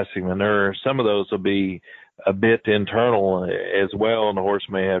difficulty passing manure. Some of those will be a bit internal as well, and the horse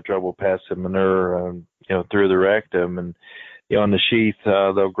may have trouble passing manure, through the rectum, and on the sheath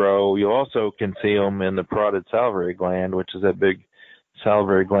they'll grow. You also can see them in the parotid salivary gland, which is that big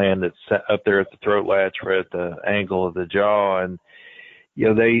salivary gland that's up there at the throat latch, right at the angle of the jaw, and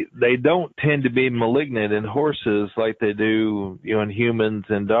they don't tend to be malignant in horses like they do, in humans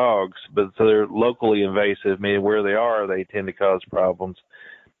and dogs, but so they're locally invasive, meaning where they are, they tend to cause problems,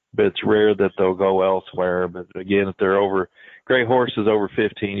 but it's rare that they'll go elsewhere. But again, if they're gray horses over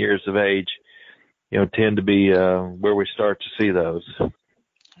 15 years of age, tend to be where we start to see those.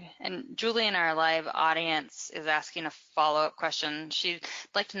 And Julie in our live audience is asking a follow-up question. She'd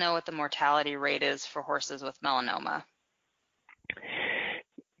like to know what the mortality rate is for horses with melanoma.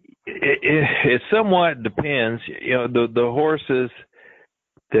 It somewhat depends. The horses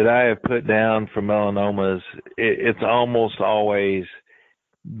that I have put down for melanomas, it's almost always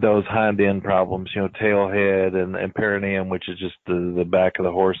those hind end problems, tail head and perineum, which is just the back of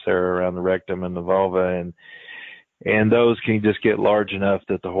the horse there around the rectum and the vulva, and those can just get large enough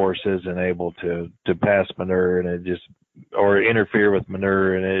that the horse isn't able to pass manure, and or interfere with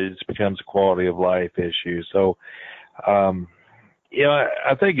manure, and it just becomes a quality of life issue. So,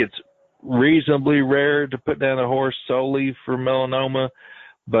 I think it's reasonably rare to put down a horse solely for melanoma,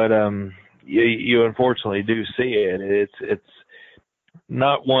 but you unfortunately do see it. It's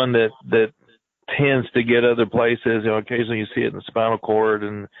not one that tends to get other places. Occasionally you see it in the spinal cord,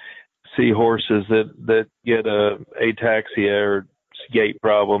 and see horses that get ataxia or gait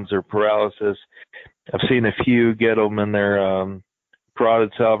problems or paralysis. I've seen a few get them in their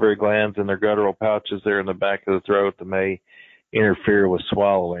parotid salivary glands and their guttural pouches there in the back of the throat that may interfere with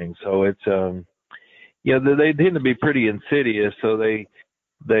swallowing. So it's they tend to be pretty insidious, so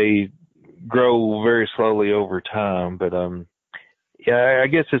they grow very slowly over time. But I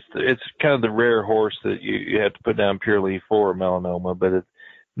guess it's kind of the rare horse that you have to put down purely for melanoma, but it's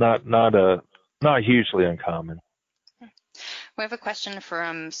not hugely uncommon. We have a question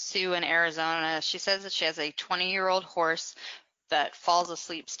from Sue in Arizona. She says that she has a 20-year-old horse that falls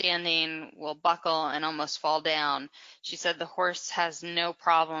asleep standing, will buckle, and almost fall down. She said the horse has no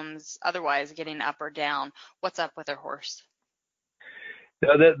problems otherwise getting up or down. What's up with her horse?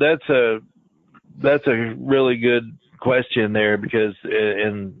 That's a really good question there, because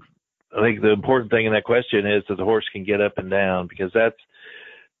and I think the important thing in that question is that the horse can get up and down, because that's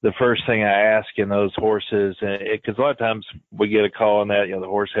the first thing I ask in those horses. Because a lot of times we get a call on that, the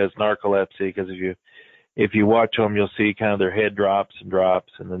horse has narcolepsy, because if you watch them, you'll see kind of their head drops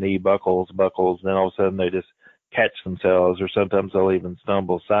and the knee buckles, and then all of a sudden they just catch themselves, or sometimes they'll even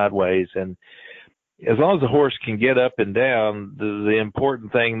stumble sideways. And as long as the horse can get up and down, the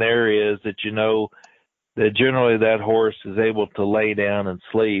important thing there is that that generally that horse is able to lay down and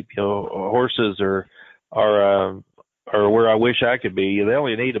sleep. Horses are where I wish I could be. They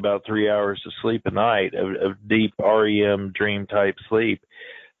only need about 3 hours to sleep a night of deep REM dream type sleep,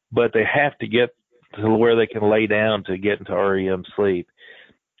 but they have to get to where they can lay down to get into REM sleep.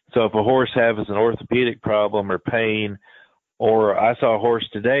 So if a horse has an orthopedic problem or pain, or I saw a horse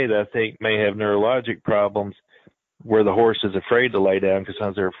today that I think may have neurologic problems where the horse is afraid to lay down because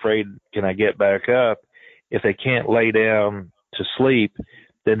sometimes they're afraid, can I get back up? If they can't lay down to sleep,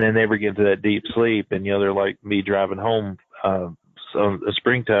 then they never get into that deep sleep. And, they're like me driving home so the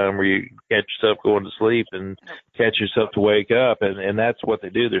springtime where you catch yourself going to sleep and catch yourself to wake up. And that's what they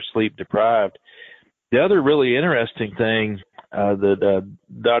do. They're sleep deprived. The other really interesting thing that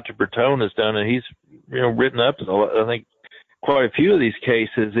Dr. Bertone has done, and he's written up, I think, quite a few of these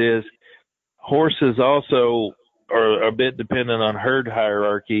cases, is horses also are a bit dependent on herd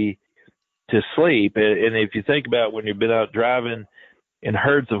hierarchy to sleep. And if you think about when you've been out driving in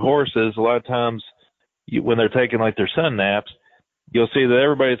herds of horses, a lot of times when they're taking like their sun naps, you'll see that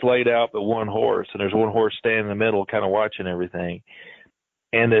everybody's laid out but one horse, and there's one horse standing in the middle kind of watching everything.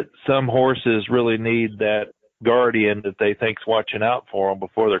 And that some horses really need that guardian that they think's watching out for them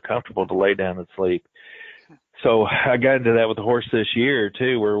before they're comfortable to lay down and sleep. So I got into that with the horse this year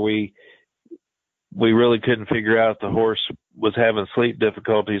too, where we really couldn't figure out if the horse was having sleep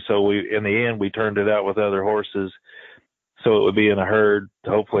difficulties. So in the end, we turned it out with other horses. So it would be in a herd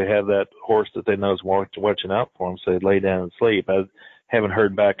to hopefully have that horse that they know is watching out for them. So they'd lay down and sleep. I haven't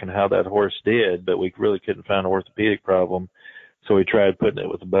heard back on how that horse did, but we really couldn't find an orthopedic problem. So we tried putting it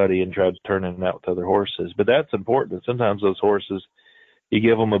with a buddy and tried turning it out with other horses. But that's important. Sometimes those horses, you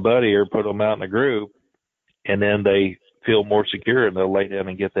give them a buddy or put them out in a group, and then they feel more secure and they'll lay down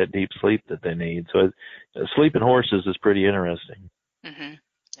and get that deep sleep that they need. So sleeping horses is pretty interesting. Mm-hmm.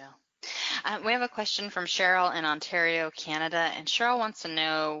 Yeah. We have a question from Cheryl in Ontario, Canada, and Cheryl wants to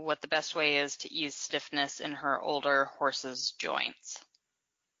know what the best way is to ease stiffness in her older horse's joints.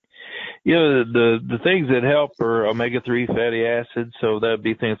 The things that help are omega-3 fatty acids. So that'd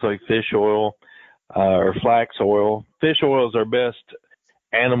be things like fish oil or flax oil. Fish oil is our best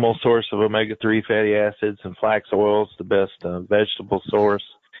animal source of omega-3 fatty acids, and flax oil is the best vegetable source.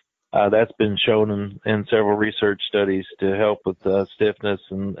 That's been shown in several research studies to help with stiffness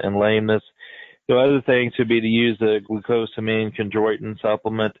and lameness. Other things would be to use the glucosamine chondroitin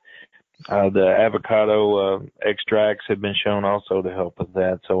supplement. The avocado extracts have been shown also to help with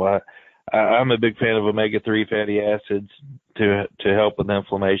that. So I'm a big fan of omega-3 fatty acids to help with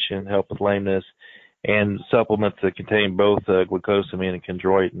inflammation, help with lameness, and supplements that contain both glucosamine and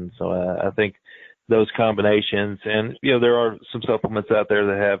chondroitin. So I think those combinations, and there are some supplements out there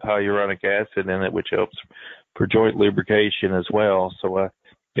that have hyaluronic acid in it, which helps for joint lubrication as well. So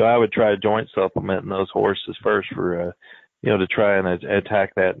I would try a joint supplement in those horses first for to try and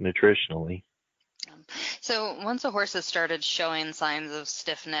attack that nutritionally. So once a horse has started showing signs of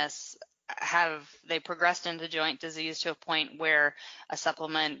stiffness, have they progressed into joint disease to a point where a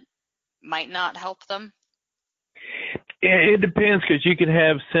supplement might not help them? It depends, because you can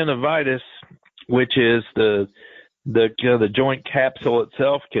have synovitis, which is the joint capsule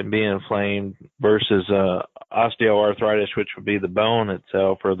itself can be inflamed, versus osteoarthritis, which would be the bone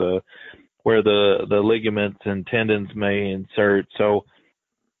itself, or where the ligaments and tendons may insert. So,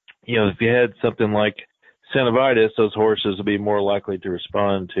 if you had something like synovitis, those horses would be more likely to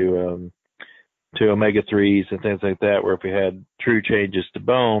respond to omega-3s and things like that, where if we had true changes to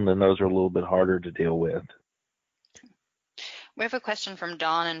bone, then those are a little bit harder to deal with. We have a question from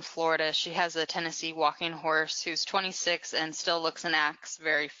Dawn in Florida. She has a Tennessee walking horse who's 26 and still looks and acts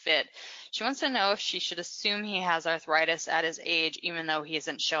very fit. She wants to know if she should assume he has arthritis at his age, even though he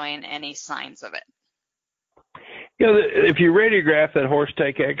isn't showing any signs of it. If you radiograph that horse,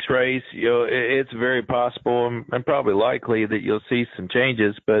 take x-rays, it's very possible and probably likely that you'll see some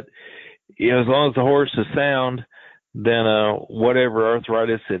changes. But, as long as the horse is sound, then whatever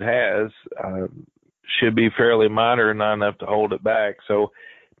arthritis it has should be fairly minor and not enough to hold it back. So,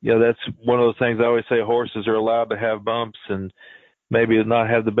 that's one of those things I always say. Horses are allowed to have bumps and maybe not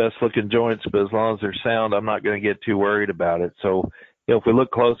have the best looking joints, but as long as they're sound, I'm not going to get too worried about it. So, if we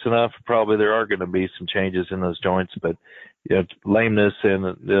look close enough, probably there are going to be some changes in those joints, but lameness and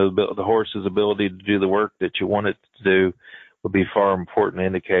the horse's ability to do the work that you want it to do would be far important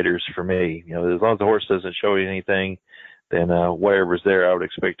indicators for me. As long as the horse doesn't show you anything, then whatever's there, I would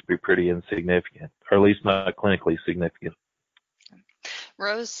expect to be pretty insignificant, or at least not clinically significant.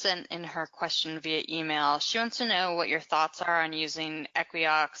 Rose sent in her question via email. She wants to know what your thoughts are on using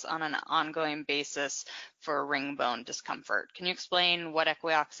Equiox on an ongoing basis for ring bone discomfort. Can you explain what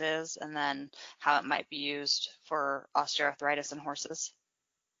Equiox is and then how it might be used for osteoarthritis in horses?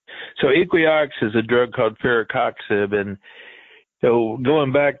 So Equiox is a drug called firocoxib, and so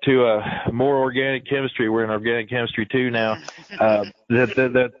going back to more organic chemistry, we're in organic chemistry 2 now.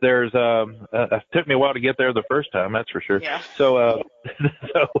 That there's it took me a while to get there the first time, that's for sure. Yeah. So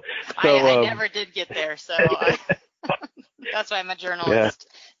I never did get there, so that's why I'm a journalist,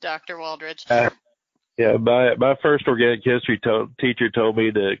 yeah. Dr. Waldridge. Yeah, my first organic chemistry teacher told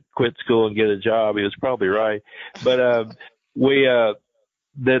me to quit school and get a job. He was probably right, but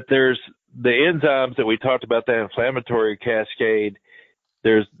that there's the enzymes that we talked about, that inflammatory cascade.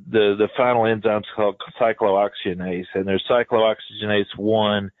 There's the final enzymes called cyclooxygenase, and there's cyclooxygenase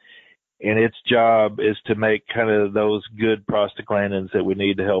 1, and its job is to make kind of those good prostaglandins that we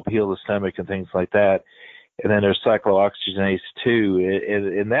need to help heal the stomach and things like that. And then there's cyclooxygenase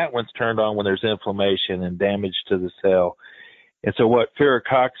 2, and that one's turned on when there's inflammation and damage to the cell. And so what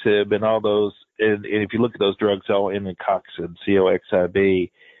firocoxib and all those, and if you look at those drugs, all in the coxib,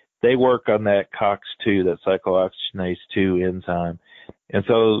 COXIB, they work on that COX-2, that cyclooxygenase 2 enzyme. And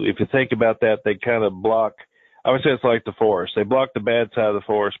so if you think about that, they kind of block, I would say it's like the forest. They block the bad side of the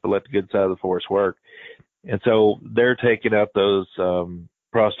forest, but let the good side of the forest work. And so they're taking out those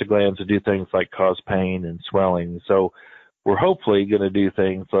prostaglandins to do things like cause pain and swelling. So we're hopefully going to do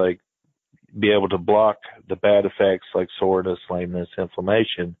things like be able to block the bad effects like soreness, lameness,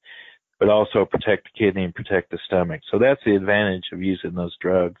 inflammation, but also protect the kidney and protect the stomach. So that's the advantage of using those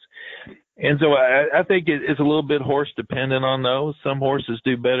drugs. And so I think it's a little bit horse dependent on those. Some horses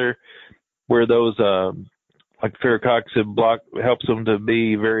do better where those, like firocoxib block helps them to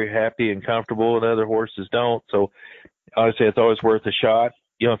be very happy and comfortable, and other horses don't. So I would say it's always worth a shot.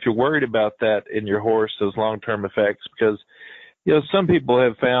 You know, if you're worried about that in your horse, those long-term effects, because, you know, some people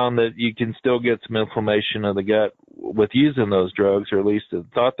have found that you can still get some inflammation of the gut with using those drugs, or at least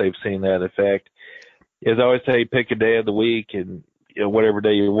thought they've seen that effect. As I always say, pick a day of the week, and, you know, whatever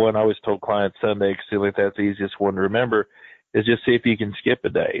day you want. I always told clients Sunday, because I feel like that's the easiest one to remember, is just see if you can skip a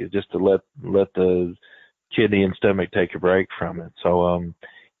day, just to let the kidney and stomach take a break from it. So, you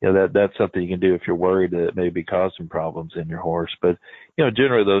know, that's something you can do if you're worried that it may be causing problems in your horse. But, you know,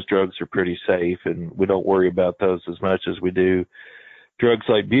 generally those drugs are pretty safe, and we don't worry about those as much as we do drugs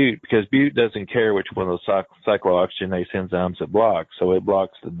like bute, because bute doesn't care which one of those cyclooxygenase enzymes it blocks. So it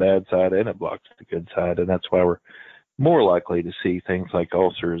blocks the bad side and it blocks the good side, and that's why we're more likely to see things like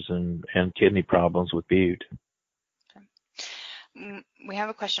ulcers and kidney problems with bute. We have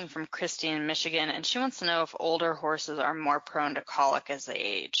a question from Christy in Michigan, and she wants to know if older horses are more prone to colic as they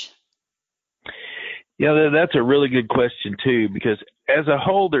age. Yeah, that's a really good question too, because as a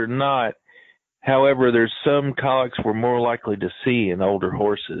whole, they're not. However, there's some colics we're more likely to see in older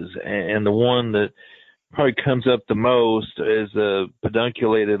horses, and the one that probably comes up the most is the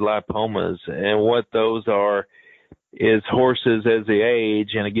pedunculated lipomas. And what those are is horses as they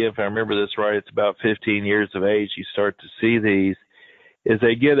age, and again, if I remember this right, it's about 15 years of age you start to see these, is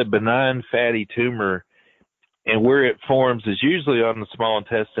they get a benign fatty tumor, and where it forms is usually on the small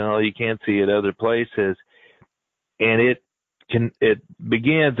intestine, although you can see it other places, and it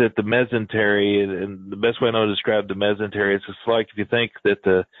begins at the mesentery, and the best way I know to describe the mesentery is it's like if you think that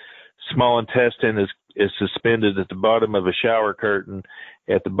the small intestine is suspended at the bottom of a shower curtain.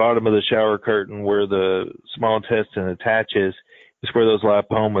 At the bottom of the shower curtain where the small intestine attaches is where those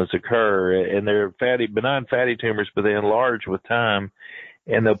lipomas occur, and they're benign fatty tumors, but they enlarge with time,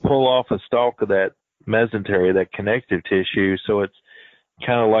 and they'll pull off a stalk of that mesentery, that connective tissue, so it's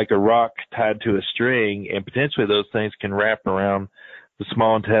kind of like a rock tied to a string, and potentially those things can wrap around the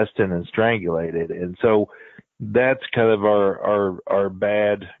small intestine and strangulate it. And so that's kind of our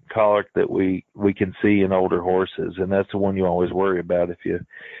bad colic that we can see in older horses, and that's the one you always worry about if you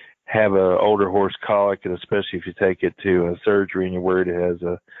have a older horse colic, and especially if you take it to a surgery and you're worried it has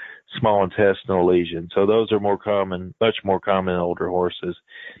a small intestinal lesion. So those are more common, much more common in older horses.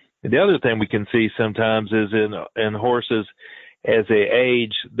 And the other thing we can see sometimes is in horses as they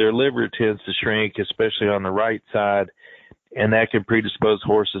age, their liver tends to shrink, especially on the right side, and that can predispose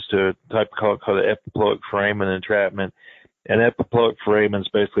horses to a type of colic called epiploic foramen entrapment. And epiploic foramen is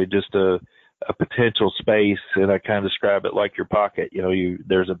basically just a potential space, and I kind of describe it like your pocket. You know,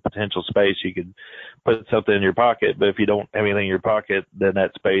 there's a potential space, you could put something in your pocket, but if you don't have anything in your pocket, then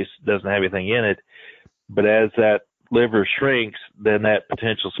that space doesn't have anything in it. But as that liver shrinks, then that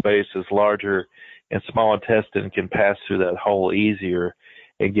potential space is larger, and small intestine can pass through that hole easier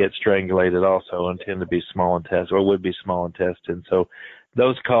and get strangulated also, and tend to be small intestine, or would be small intestine. So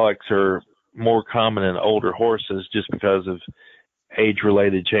those colics are more common in older horses just because of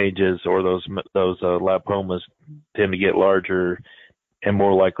age-related changes, or those lipomas tend to get larger and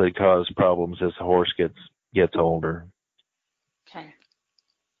more likely to cause problems as the horse gets older. Okay.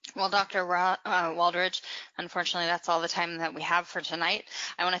 Well, Dr. Waldridge, unfortunately, that's all the time that we have for tonight.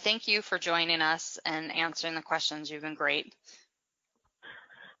 I want to thank you for joining us and answering the questions. You've been great.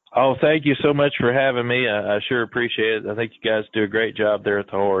 Oh, thank you so much for having me. I sure appreciate it. I think you guys do a great job there at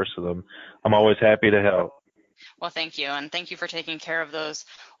the horse, and I'm always happy to help. Well, thank you, and thank you for taking care of those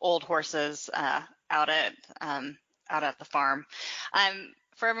old horses out at the farm.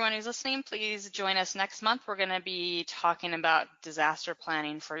 For everyone who's listening, please join us next month. We're going to be talking about disaster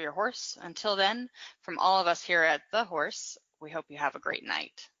planning for your horse. Until then, from all of us here at The Horse, we hope you have a great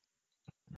night.